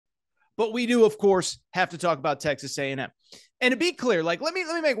But we do, of course, have to talk about Texas A&M. And to be clear, like, let me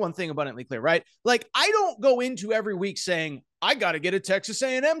make one thing abundantly clear, right? Like, I don't go into every week saying, I got to get a Texas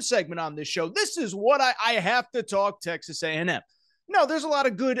A&M segment on this show. This is what I have to talk Texas A&M. No, there's a lot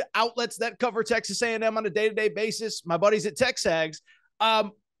of good outlets that cover Texas A&M on a day-to-day basis. My buddies at TexAgs.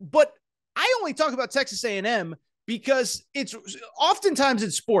 But I only talk about Texas A&M because it's oftentimes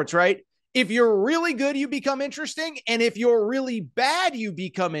in sports, right? If you're really good, you become interesting. And if you're really bad, you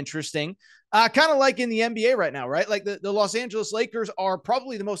become interesting. Kind of like in the NBA right now, right? Like the Los Angeles Lakers are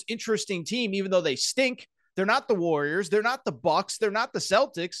probably the most interesting team, even though they stink. They're not the Warriors. They're not the Bucks. They're not the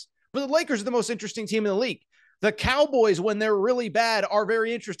Celtics. But the Lakers are the most interesting team in the league. The Cowboys, when they're really bad, are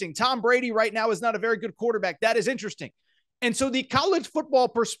very interesting. Tom Brady right now is not a very good quarterback. That is interesting. And so the college football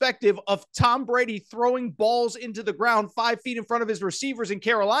perspective of Tom Brady throwing balls into the ground 5 feet in front of his receivers in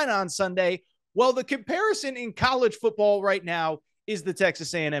Carolina on Sunday, well, the comparison in college football right now is the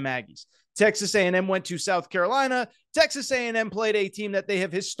Texas A&M Aggies. Texas A&M went to South Carolina. Texas A&M played a team that they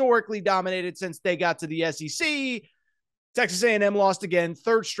have historically dominated since they got to the SEC. Texas A&M lost again,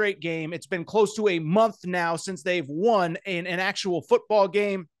 third straight game. It's been close to a month now since they've won an actual football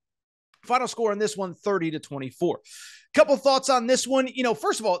game. Final score on this one, 30-24. Couple thoughts on this one. You know,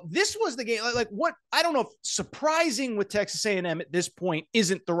 first of all, this was the game. Like what, I don't know if surprising with Texas A&M at this point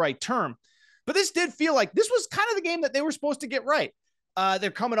isn't the right term, but this did feel like this was kind of the game that they were supposed to get right.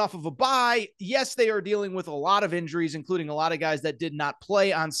 They're coming off of a bye. Yes, they are dealing with a lot of injuries, including a lot of guys that did not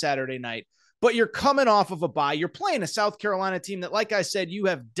play on Saturday night. But you're coming off of a bye. You're playing a South Carolina team that, like I said, you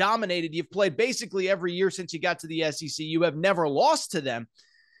have dominated. You've played basically every year since you got to the SEC. You have never lost to them.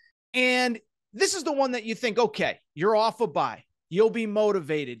 And this is the one that you think, okay, you're off a bye. You'll be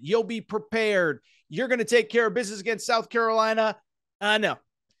motivated. You'll be prepared. You're going to take care of business against South Carolina. No.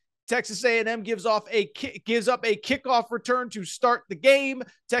 Texas A&M gives up a kickoff return to start the game.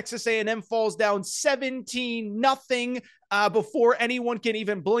 Texas A&M falls down 17-0 before anyone can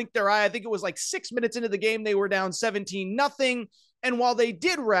even blink their eye. I think it was like 6 minutes into the game, they were down 17-0. And while they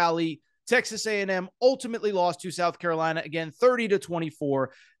did rally, Texas A&M ultimately lost to South Carolina again, 30-24.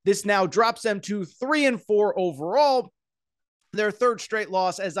 This now drops them to 3-4 overall. Their third straight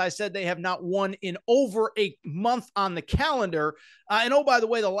loss. As I said, they have not won in over a month on the calendar. And oh, by the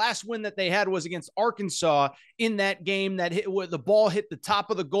way, the last win that they had was against Arkansas in that game that where the ball hit the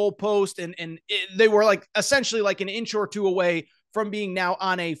top of the goalpost. And they were like essentially like an inch or two away from being now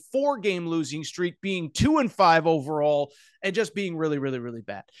on a 4-game losing streak, being 2-5 overall, and just being really, really, really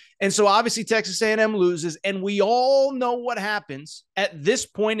bad. And so obviously Texas A&M loses, and we all know what happens at this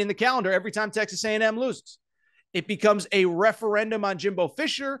point in the calendar every time Texas A&M loses. It becomes a referendum on Jimbo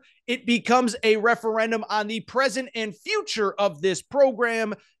Fisher. It becomes a referendum on the present and future of this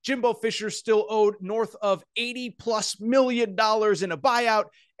program. Jimbo Fisher still owed north of $80+ million in a buyout.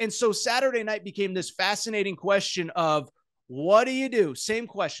 And so Saturday night became this fascinating question of, what do you do? Same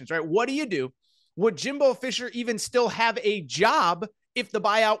questions, right? What do you do? Would Jimbo Fisher even still have a job if the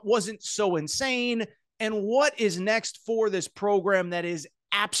buyout wasn't so insane? And what is next for this program that is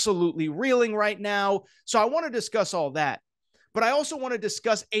absolutely reeling right now? So I want to discuss all that, but I also want to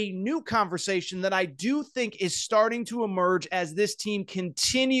discuss a new conversation that I do think is starting to emerge as this team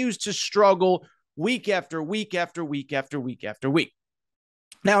continues to struggle week after week after week after week after week.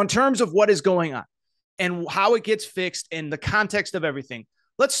 Now, in terms of what is going on and how it gets fixed and the context of everything,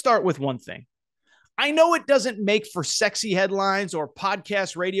 let's start with one thing. I know it doesn't make for sexy headlines or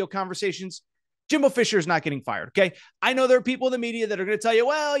podcast radio conversations. Jimbo Fisher is not getting fired, okay? I know there are people in the media that are going to tell you,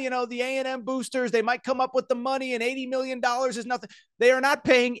 well, you know, the A&M boosters, they might come up with the money and $80 million is nothing. They are not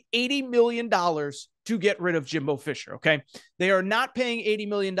paying $80 million to get rid of Jimbo Fisher, okay? They are not paying $80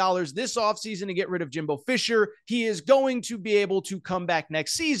 million this offseason to get rid of Jimbo Fisher. He is going to be able to come back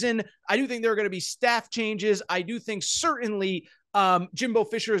next season. I do think there are going to be staff changes. I do think certainly Jimbo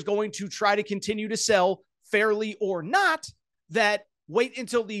Fisher is going to try to continue to sell, fairly or not, that wait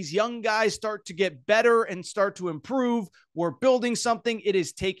until these young guys start to get better and start to improve. We're building something. It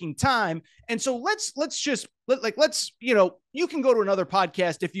is taking time. And so let's you know, you can go to another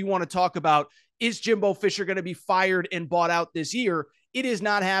podcast if you want to talk about, is Jimbo Fisher going to be fired and bought out this year? It is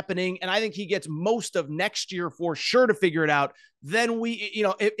not happening. And I think he gets most of next year for sure to figure it out. Then we, you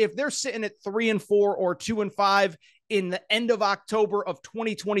know, if they're sitting at 3-4 or 2-5 in the end of October of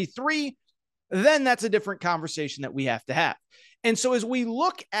 2023, then that's a different conversation that we have to have. And so as we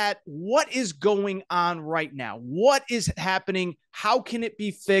look at what is going on right now, what is happening, how can it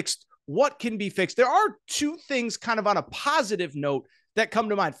be fixed, what can be fixed, there are two things kind of on a positive note that come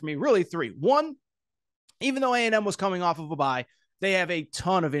to mind for me, really three. One, even though A&M was coming off of a bye, they have a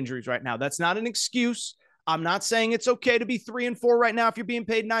ton of injuries right now. That's not an excuse. I'm not saying it's okay to be 3-4 right now if you're being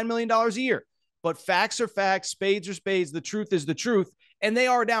paid $9 million a year, but facts are facts, spades are spades. The truth is the truth. And they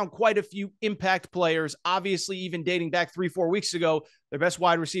are down quite a few impact players. Obviously, even dating back 3-4 weeks ago, their best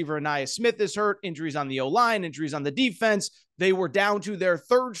wide receiver, Anaya Smith, is hurt. Injuries on the O-line, injuries on the defense. They were down to their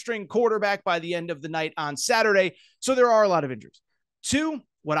third string quarterback by the end of the night on Saturday. So there are a lot of injuries. Two,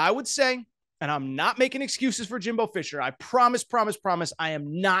 what I would say, and I'm not making excuses for Jimbo Fisher. I promise, I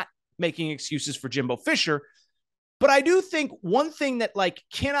am not making excuses for Jimbo Fisher. But I do think one thing that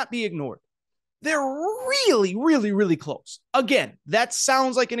cannot be ignored. They're really, really, really close. Again, that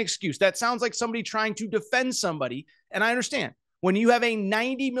sounds like an excuse. That sounds like somebody trying to defend somebody. And I understand when you have a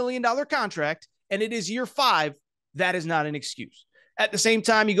 $90 million contract and it is year 5, that is not an excuse. At the same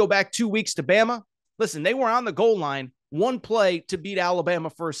time, you go back 2 weeks to Bama. Listen, they were on the goal line, one play to beat Alabama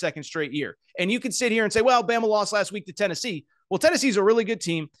for a second straight year. And you can sit here and say, well, Bama lost last week to Tennessee. Well, Tennessee's a really good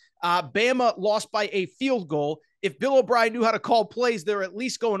team. Bama lost by a field goal. If Bill O'Brien knew how to call plays, they're at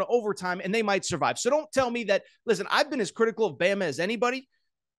least going to overtime and they might survive. So don't tell me that, listen, I've been as critical of Bama as anybody.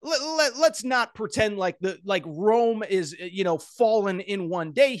 Let's not pretend like Rome is, fallen in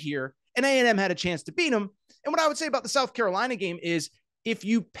one day here, and A&M had a chance to beat them. And what I would say about the South Carolina game is if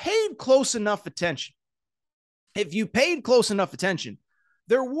you paid close enough attention,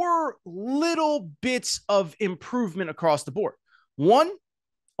 there were little bits of improvement across the board. One,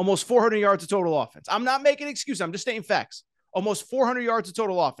 almost 400 yards of total offense. I'm not making an excuse. I'm just stating facts. Almost 400 yards of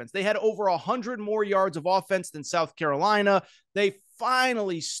total offense. They had over 100 more yards of offense than South Carolina. They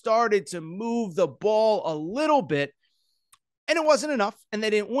finally started to move the ball a little bit, and it wasn't enough, and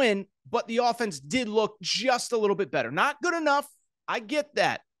they didn't win, but the offense did look just a little bit better. Not good enough. I get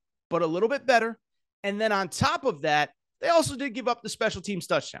that, but a little bit better. And then on top of that, they also did give up the special teams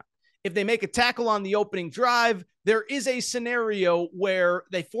touchdown. If they make a tackle on the opening drive, there is a scenario where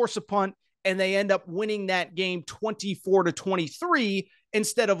they force a punt and they end up winning that game 24-23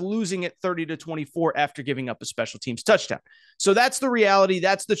 instead of losing it 30-24 after giving up a special teams touchdown. So that's the reality.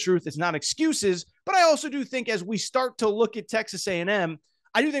 That's the truth. It's not excuses, but I also do think as we start to look at Texas A&M,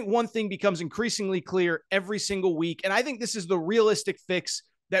 I do think one thing becomes increasingly clear every single week, and I think this is the realistic fix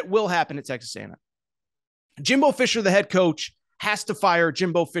that will happen at Texas A&M. Jimbo Fisher, the head coach, has to fire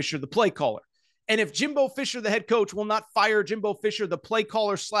Jimbo Fisher, the play caller. And if Jimbo Fisher, the head coach, will not fire Jimbo Fisher, the play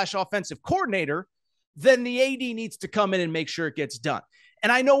caller / offensive coordinator, then the AD needs to come in and make sure it gets done.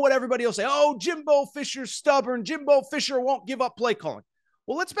 And I know what everybody will say. Oh, Jimbo Fisher's stubborn. Jimbo Fisher won't give up play calling.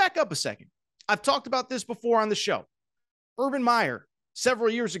 Well, let's back up a second. I've talked about this before on the show. Urban Meyer, several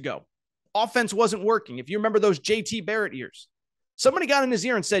years ago, offense wasn't working. If you remember those JT Barrett years, somebody got in his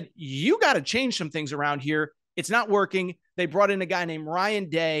ear and said, you got to change some things around here. It's not working. They brought in a guy named Ryan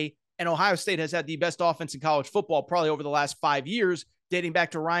Day, and Ohio State has had the best offense in college football probably over the last 5 years, dating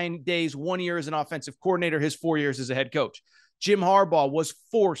back to Ryan Day's 1 year as an offensive coordinator, his 4 years as a head coach. Jim Harbaugh was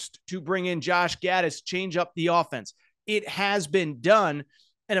forced to bring in Josh Gaddis, change up the offense. It has been done.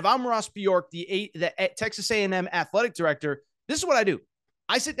 And if I'm Ross Bjork, the Texas A&M athletic director, this is what I do.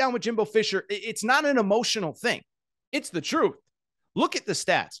 I sit down with Jimbo Fisher. It's not an emotional thing. It's the truth. Look at the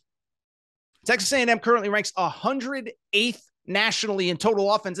stats. Texas A&M currently ranks 108th nationally in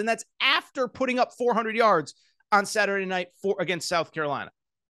total offense, and that's after putting up 400 yards on Saturday night against South Carolina.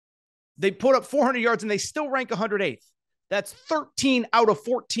 They put up 400 yards, and they still rank 108th. That's 13 out of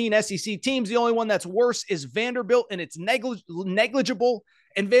 14 SEC teams. The only one that's worse is Vanderbilt, and it's negligible,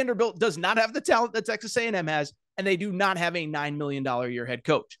 and Vanderbilt does not have the talent that Texas A&M has, and they do not have a $9 million a year head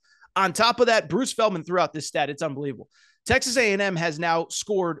coach. On top of that, Bruce Feldman threw out this stat. It's unbelievable. Texas A&M has now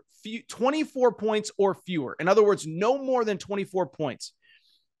scored 24 points or fewer. In other words, no more than 24 points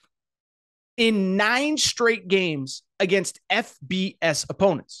in 9 straight games against FBS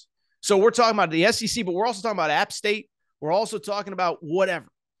opponents. So we're talking about the SEC, but we're also talking about App State. We're also talking about whatever.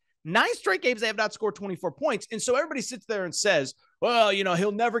 9 straight games, they have not scored 24 points. And so everybody sits there and says, well,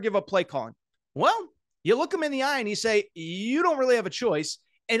 he'll never give up play calling. Well, you look him in the eye and you say, you don't really have a choice.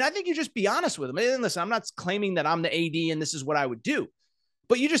 And I think you just be honest with him. And listen, I'm not claiming that I'm the AD and this is what I would do.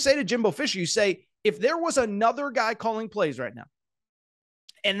 But you just say to Jimbo Fisher, you say, if there was another guy calling plays right now,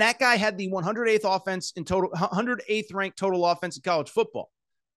 and that guy had the 108th offense in total, 108th ranked total offense in college football,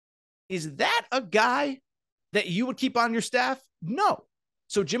 is that a guy that you would keep on your staff? No.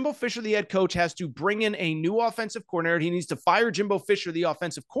 So Jimbo Fisher, the head coach, has to bring in a new offensive coordinator. He needs to fire Jimbo Fisher, the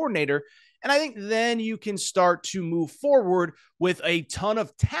offensive coordinator. And I think then you can start to move forward with a ton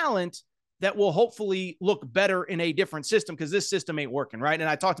of talent that will hopefully look better in a different system, because this system ain't working, right? And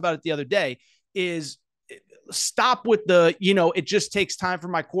I talked about it the other day, is stop with the, it just takes time for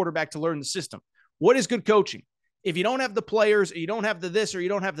my quarterback to learn the system. What is good coaching? If you don't have the players, or you don't have the this, or you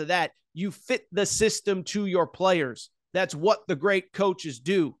don't have the that, you fit the system to your players. That's what the great coaches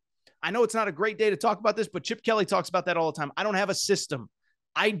do. I know it's not a great day to talk about this, but Chip Kelly talks about that all the time. I don't have a system.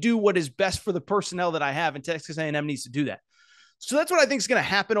 I do what is best for the personnel that I have, and Texas A&M needs to do that. So that's what I think is going to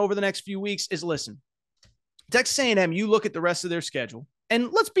happen over the next few weeks is, listen, Texas A&M, you look at the rest of their schedule,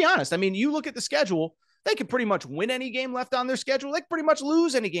 and let's be honest. I mean, you look at the schedule, they could pretty much win any game left on their schedule. They could pretty much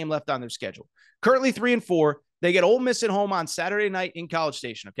lose any game left on their schedule. Currently 3-4. They get Ole Miss at home on Saturday night in College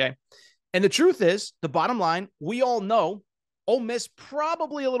Station, okay? And the truth is, the bottom line, we all know Ole Miss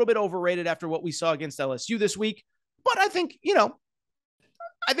probably a little bit overrated after what we saw against LSU this week. But I think,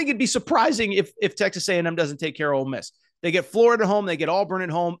 I think it'd be surprising if Texas A&M doesn't take care of Ole Miss. They get Florida at home. They get Auburn at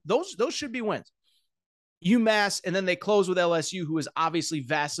home. Those should be wins. UMass, and then they close with LSU, who is obviously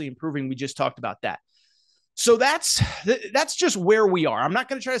vastly improving. We just talked about that. So that's just where we are. I'm not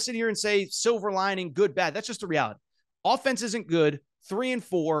going to try to sit here and say silver lining, good, bad. That's just the reality. Offense isn't good.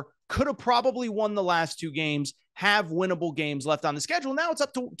 3-4, could have probably won the last two games, have winnable games left on the schedule. Now it's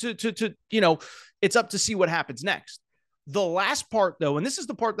up to it's up to see what happens next. The last part, though, and this is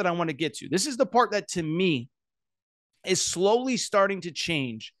the part that I want to get to. This is the part that, to me, is slowly starting to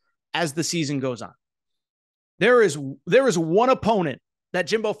change as the season goes on. There is one opponent that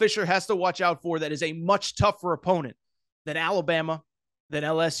Jimbo Fisher has to watch out for that is a much tougher opponent than Alabama, than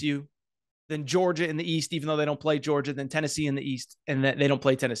LSU, than Georgia in the East, even though they don't play Georgia, than Tennessee in the East, and that they don't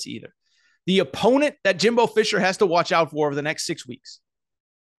play Tennessee either. The opponent that Jimbo Fisher has to watch out for over the next 6 weeks.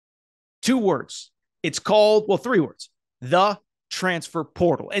 2 words. It's called, 3 words. The transfer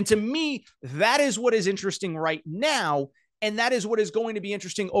portal. And to me, that is what is interesting right now. And that is what is going to be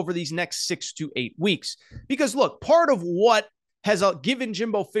interesting over these next 6 to 8 weeks. Because look, part of what has given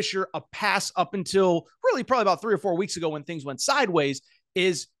Jimbo Fisher a pass up until really probably about 3 or 4 weeks ago when things went sideways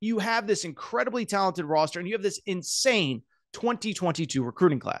is you have this incredibly talented roster and you have this insane 2022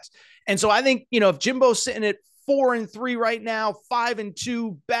 recruiting class. And so I think, if Jimbo's sitting at 4-3 right now,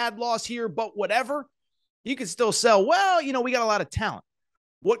 5-2, bad loss here, but whatever, you can still sell. Well, we got a lot of talent.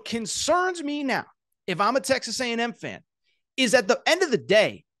 What concerns me now, if I'm a Texas A&M fan, is at the end of the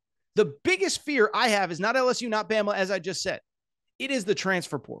day, the biggest fear I have is not LSU, not Bama, as I just said. It is the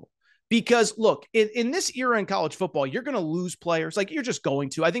transfer portal. Because look, in this era in college football, you're going to lose players. Like you're just going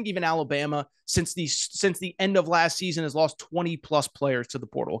to. I think even Alabama, since the end of last season, has lost 20 plus players to the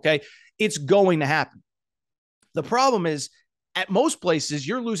portal. Okay. It's going to happen. The problem is at most places,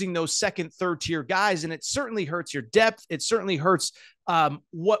 you're losing those second, third tier guys, and it certainly hurts your depth. It certainly hurts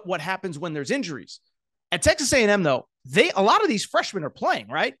what happens when there's injuries. At Texas A&M, though, a lot of these freshmen are playing,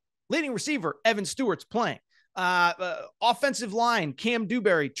 right? Leading receiver, Evan Stewart's playing. Offensive line, Cam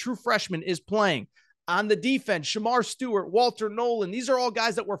Dewberry, true freshman, is playing. On the defense, Shamar Stewart, Walter Nolan. These are all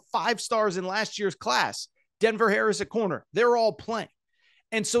guys that were 5 stars in last year's class. Denver Harris at corner. They're all playing.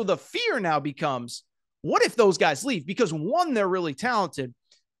 And so the fear now becomes, what if those guys leave? Because 1, they're really talented.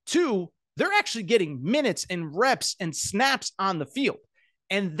 2, they're actually getting minutes and reps and snaps on the field.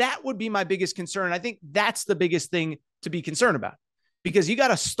 And that would be my biggest concern. I think that's the biggest thing to be concerned about. Because you got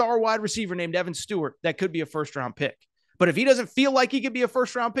a star wide receiver named Evan Stewart that could be a first-round pick. But if he doesn't feel like he could be a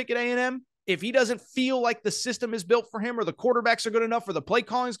first-round pick at A&M, if he doesn't feel like the system is built for him or the quarterbacks are good enough or the play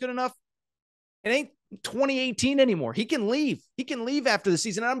calling is good enough, it ain't 2018 anymore. He can leave. He can leave after the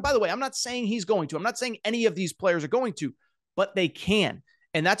season. And by the way, I'm not saying he's going to. I'm not saying any of these players are going to, but they can.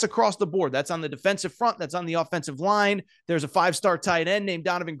 And that's across the board. That's on the defensive front. That's on the offensive line. There's a 5-star tight end named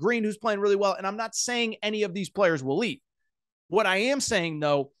Donovan Green who's playing really well. And I'm not saying any of these players will leave. What I am saying,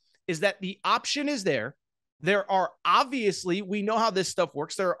 though, is that the option is there. There are obviously, we know how this stuff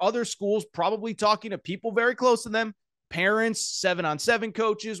works. There are other schools probably talking to people very close to them, parents, 7-on-7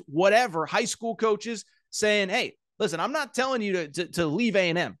 coaches, whatever, high school coaches saying, hey, listen, I'm not telling you to leave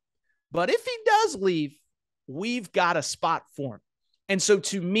A&M, but if he does leave, we've got a spot for him. And so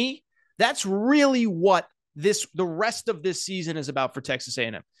to me, that's really what the rest of this season is about for Texas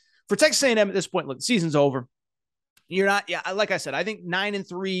A&M. For Texas A&M at this point, look, the season's over. You're not, like I said, I think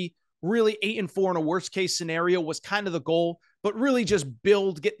 9-3, really 8-4 in a worst case scenario was kind of the goal, but really just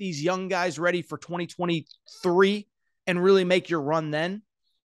get these young guys ready for 2023 and really make your run then.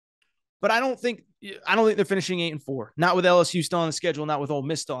 But I don't think they're finishing 8-4, not with LSU still on the schedule, not with Ole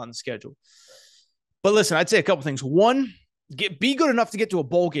Miss still on the schedule. But listen, I'd say a couple things. 1, be good enough to get to a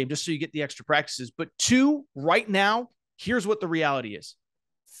bowl game just so you get the extra practices. But 2, right now, here's what the reality is.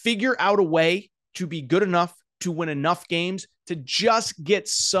 Figure out a way to be good enough to win enough games to just get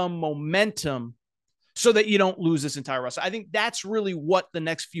some momentum so that you don't lose this entire roster. I think that's really what the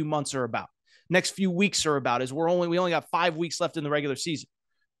next few months are about. Next few weeks are about is we only got 5 weeks left in the regular season.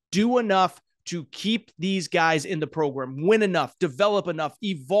 Do enough to keep these guys in the program, win enough, develop enough,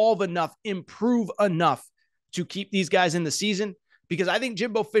 evolve enough, improve enough to keep these guys in the season. Because I think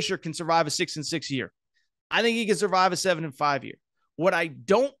Jimbo Fisher can survive a 6-6 year. I think he can survive a 7-5 year. What I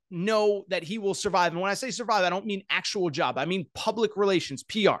don't know that he will survive, and when I say survive, I don't mean actual job. I mean public relations,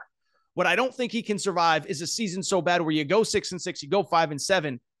 PR. What I don't think he can survive is a season so bad where you go 6-6, you go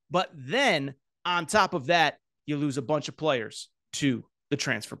 5-7, but then on top of that, you lose a bunch of players to the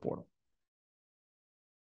transfer portal.